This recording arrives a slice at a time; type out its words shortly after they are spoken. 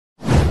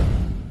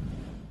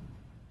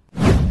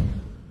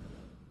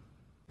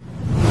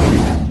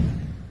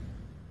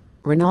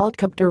Renault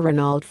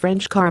CapturRenault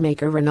French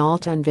carmaker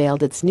Renault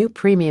unveiled its new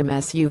premium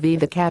SUV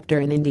the Captur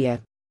in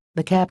India.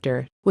 The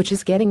Captur, which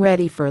is getting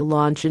ready for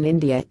launch in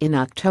India in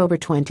October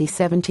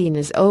 2017,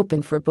 is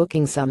open for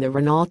bookings on the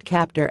Renault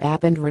Captur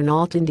app and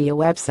Renault India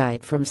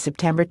website from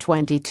September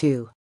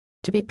 22.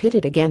 To be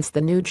pitted against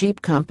the new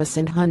Jeep Compass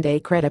and Hyundai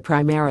Creta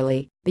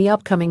primarily, the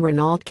upcoming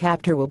Renault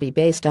Captur will be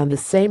based on the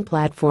same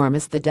platform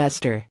as the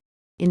Duster.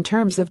 In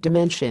terms of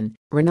dimension,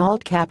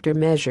 Renault Captur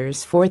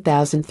measures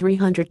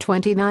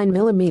 4,329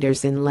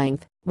 mm in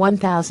length,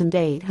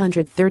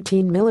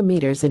 1,813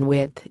 mm in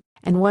width,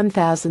 and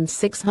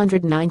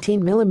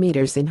 1,619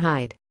 mm in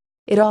height.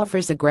 It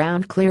offers a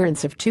ground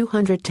clearance of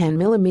 210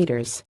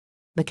 mm.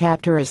 The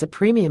Captur is a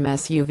premium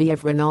SUV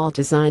of Renault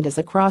designed as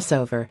a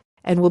crossover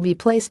and will be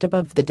placed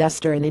above the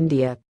Duster in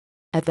India.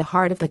 At the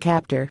heart of the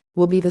Captur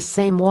will be the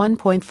same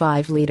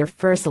 1.5-liter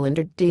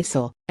four-cylinder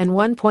diesel and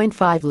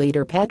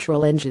 1.5-liter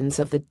petrol engines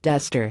of the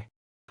Duster.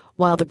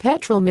 While the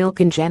petrol mill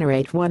can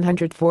generate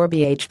 104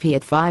 bhp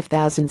at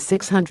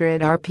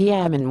 5,600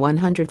 rpm and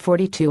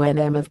 142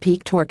 Nm of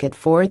peak torque at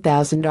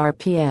 4,000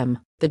 rpm,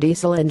 the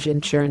diesel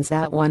engine churns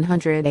out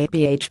 108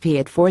 bhp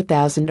at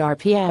 4,000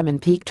 rpm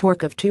and peak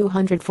torque of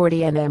 240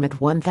 Nm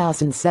at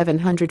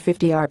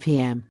 1,750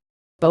 rpm.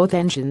 Both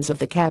engines of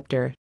the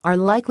Captur are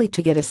likely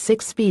to get a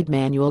 6-speed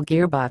manual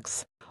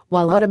gearbox,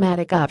 while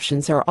automatic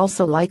options are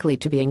also likely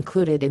to be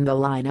included in the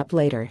lineup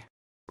later.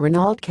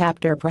 Renault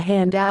Captur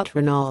handout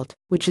Renault,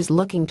 which is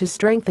looking to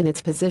strengthen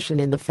its position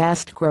in the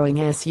fast-growing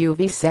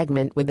SUV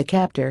segment with the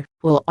Captur,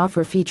 will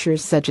offer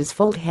features such as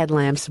full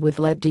headlamps with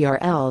LED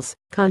DRLs,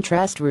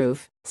 contrast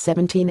roof,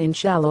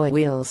 17-inch alloy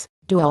wheels,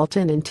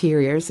 dual-tone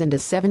interiors and a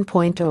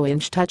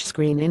 7.0-inch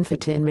touchscreen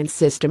infotainment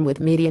system with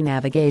media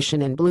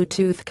navigation and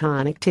Bluetooth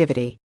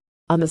connectivity.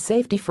 On the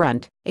safety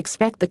front,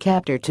 expect the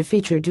Captur to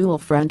feature dual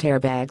front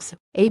airbags,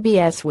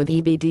 ABS with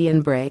EBD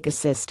and brake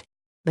assist.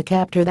 The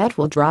Captur that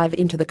will drive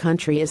into the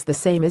country is the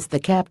same as the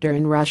Captur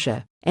in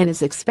Russia and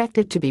is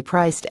expected to be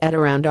priced at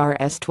around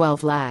Rs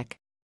 12 lakh.